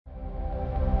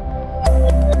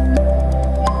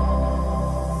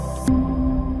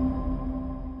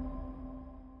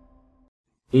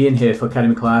Ian here for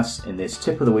Academy Class. In this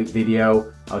tip of the week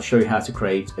video, I'll show you how to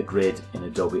create a grid in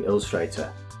Adobe Illustrator.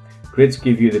 Grids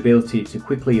give you the ability to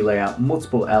quickly lay out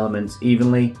multiple elements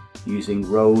evenly using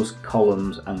rows,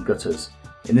 columns and gutters.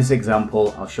 In this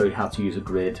example, I'll show you how to use a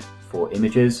grid for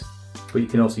images, but you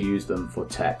can also use them for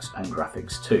text and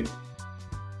graphics too.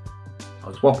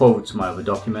 I'll swap over to my other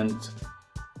document,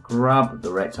 grab the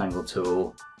rectangle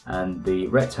tool, and the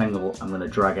rectangle I'm going to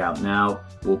drag out now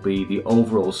will be the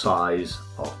overall size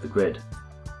of the grid.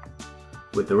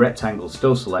 With the rectangle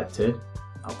still selected,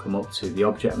 I'll come up to the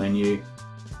object menu,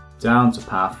 down to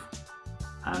path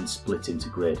and split into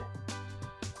grid.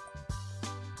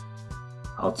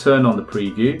 I'll turn on the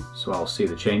preview so I'll see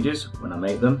the changes when I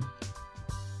make them,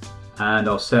 and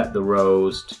I'll set the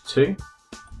rows to 2,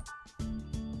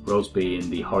 rows being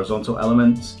the horizontal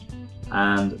elements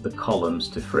and the columns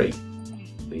to 3,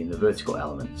 being the vertical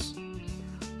elements.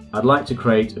 I'd like to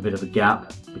create a bit of a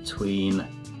gap between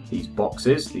these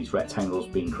boxes, these rectangles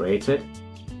being created,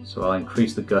 so I'll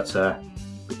increase the gutter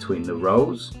between the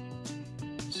rows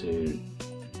to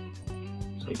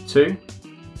say 2,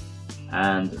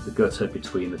 and the gutter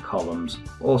between the columns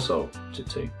also to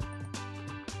 2.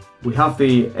 We have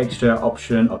the extra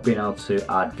option of being able to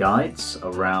add guides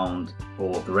around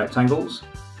all of the rectangles,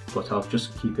 but I'll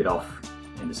just keep it off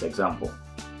in this example.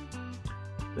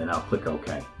 Then I'll click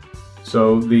OK.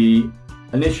 So the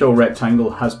initial rectangle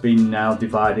has been now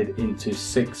divided into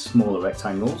 6 smaller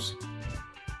rectangles,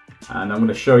 and I'm going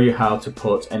to show you how to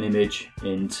put an image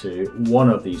into one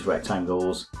of these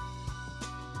rectangles,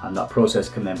 and that process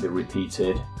can then be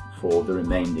repeated for the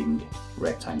remaining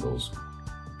rectangles.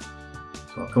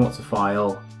 So I'll come up to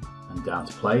File and down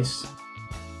to Place,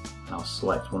 and I'll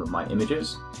select one of my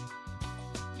images.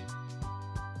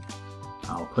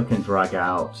 I'll click and drag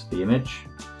out the image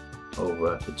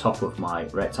over the top of my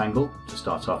rectangle to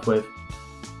start off with,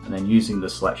 and then using the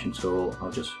selection tool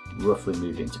I'll just roughly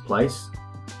move it into place.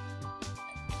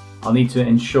 I'll need to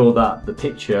ensure that the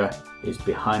picture is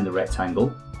behind the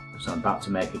rectangle because I'm about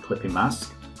to make a clipping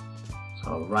mask.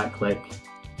 So I'll right click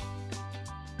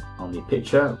on the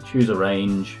picture, choose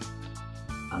Arrange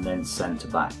and then Send to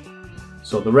Back.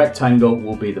 So the rectangle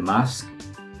will be the mask,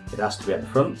 it has to be at the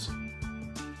front.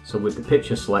 So with the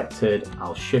picture selected,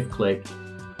 I'll shift click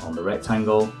on the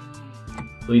rectangle,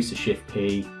 release the shift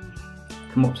key,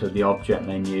 come up to the object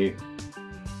menu,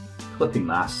 clipping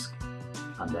mask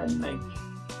and then make.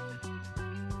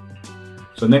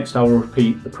 So next I will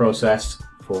repeat the process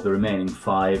for the remaining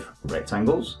 5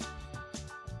 rectangles.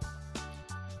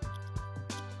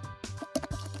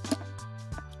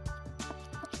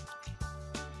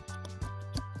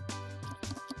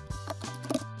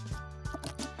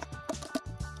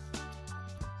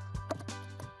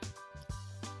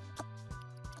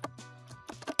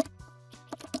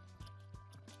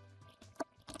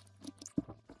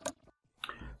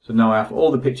 So now I have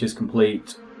all the pictures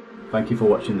complete. Thank you for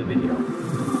watching the video.